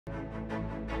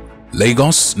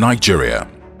Lagos, Nigeria.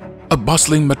 A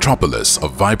bustling metropolis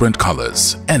of vibrant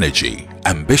colors, energy,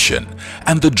 ambition,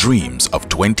 and the dreams of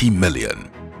 20 million.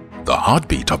 The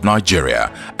heartbeat of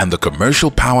Nigeria and the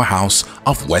commercial powerhouse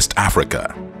of West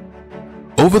Africa.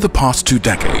 Over the past 2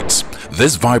 decades,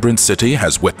 this vibrant city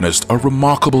has witnessed a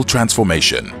remarkable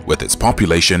transformation, with its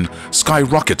population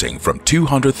skyrocketing from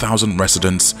 200,000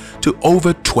 residents to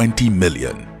over 20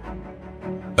 million.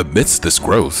 Amidst this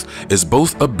growth is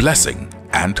both a blessing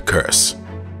and curse.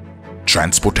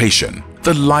 Transportation,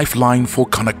 the lifeline for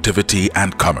connectivity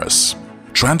and commerce.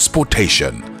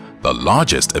 Transportation, the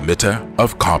largest emitter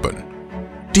of carbon.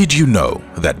 Did you know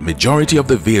that majority of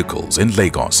the vehicles in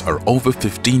Lagos are over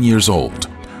 15 years old,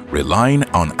 relying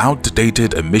on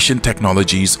outdated emission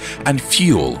technologies and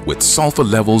fuel with sulfur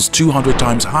levels 200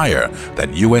 times higher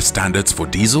than US standards for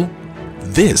diesel?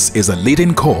 This is a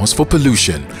leading cause for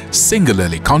pollution,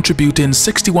 singularly contributing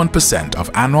 61%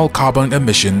 of annual carbon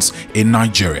emissions in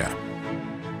Nigeria.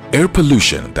 Air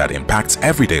pollution that impacts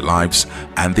everyday lives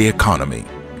and the economy.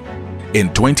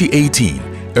 In 2018,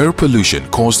 air pollution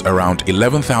caused around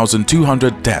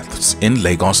 11,200 deaths in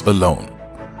Lagos alone.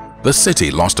 The city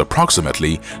lost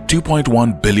approximately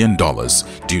 $2.1 billion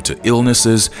due to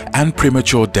illnesses and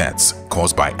premature deaths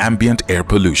caused by ambient air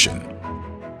pollution.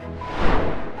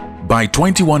 By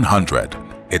 2100,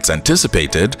 it's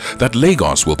anticipated that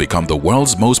Lagos will become the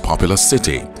world's most populous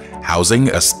city, housing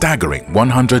a staggering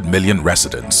 100 million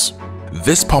residents.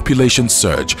 This population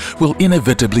surge will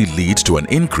inevitably lead to an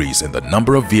increase in the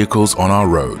number of vehicles on our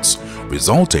roads,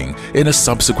 resulting in a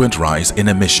subsequent rise in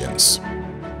emissions.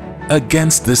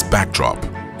 Against this backdrop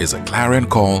is a clarion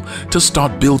call to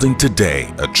start building today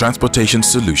a transportation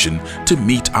solution to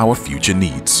meet our future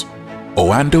needs.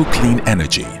 Oando Clean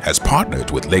Energy has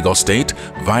partnered with Lagos State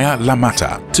via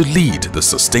LAMATA to lead the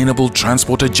sustainable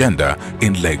transport agenda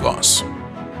in Lagos.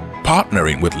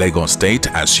 Partnering with Lagos State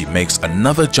as she makes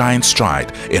another giant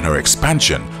stride in her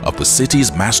expansion of the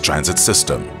city's mass transit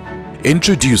system.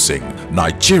 Introducing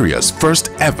Nigeria's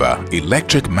first ever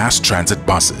electric mass transit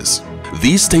buses.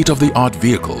 These state-of-the-art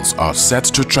vehicles are set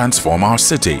to transform our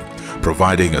city,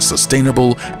 providing a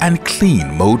sustainable and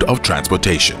clean mode of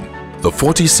transportation. The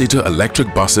 40-seater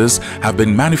electric buses have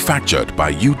been manufactured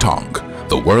by Yutong,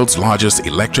 the world's largest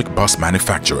electric bus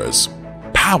manufacturers.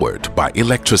 Powered by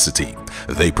electricity,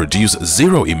 they produce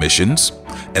zero emissions,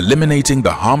 eliminating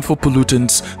the harmful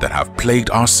pollutants that have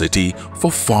plagued our city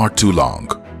for far too long.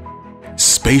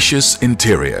 Spacious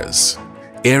interiors,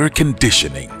 air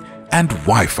conditioning, and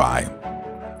Wi-Fi.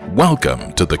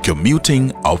 Welcome to the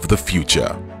commuting of the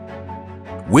future.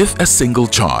 With a single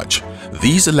charge,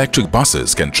 these electric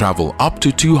buses can travel up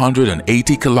to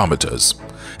 280 kilometers,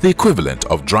 the equivalent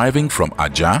of driving from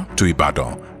Ajah to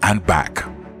Ibadan and back.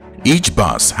 Each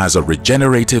bus has a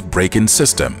regenerative braking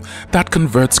system that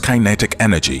converts kinetic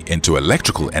energy into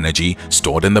electrical energy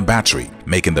stored in the battery,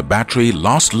 making the battery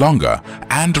last longer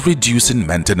and reducing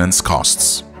maintenance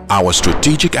costs. Our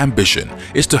strategic ambition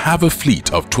is to have a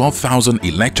fleet of 12,000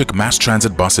 electric mass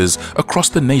transit buses across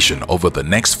the nation over the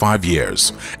next 5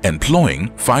 years,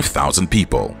 employing 5,000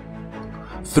 people.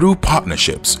 Through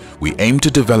partnerships, we aim to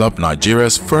develop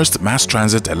Nigeria's first mass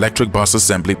transit electric bus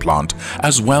assembly plant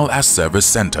as well as service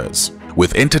centers,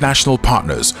 with international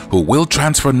partners who will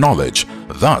transfer knowledge,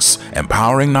 thus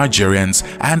empowering Nigerians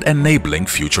and enabling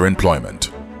future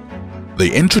employment.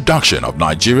 The introduction of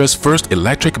Nigeria's first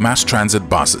electric mass transit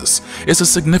buses is a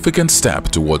significant step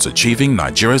towards achieving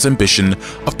Nigeria's ambition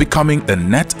of becoming a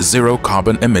net zero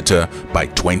carbon emitter by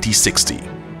 2060.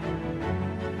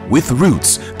 With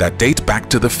roots that date back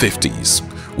to the 50s,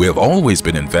 we have always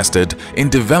been invested in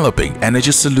developing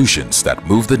energy solutions that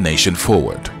move the nation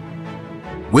forward.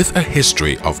 With a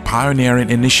history of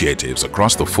pioneering initiatives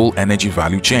across the full energy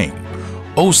value chain,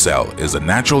 OCEL is a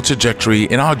natural trajectory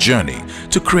in our journey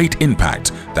to create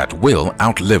impact that will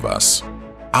outlive us.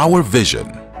 Our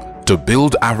vision: to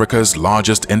build Africa's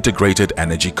largest integrated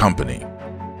energy company.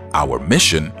 Our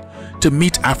mission: to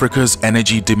meet Africa's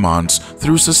energy demands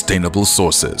through sustainable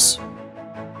sources.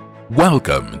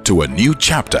 Welcome to a new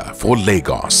chapter for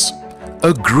Lagos.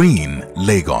 A green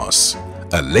Lagos.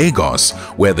 A Lagos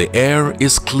where the air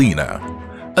is cleaner.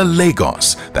 A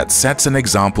Lagos that sets an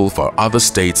example for other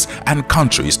states and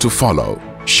countries to follow,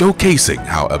 showcasing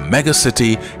how a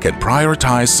megacity can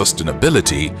prioritize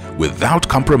sustainability without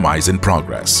compromising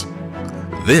progress.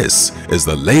 This is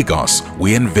the Lagos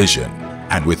we envision,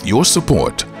 and with your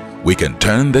support, we can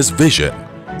turn this vision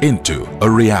into a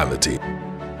reality.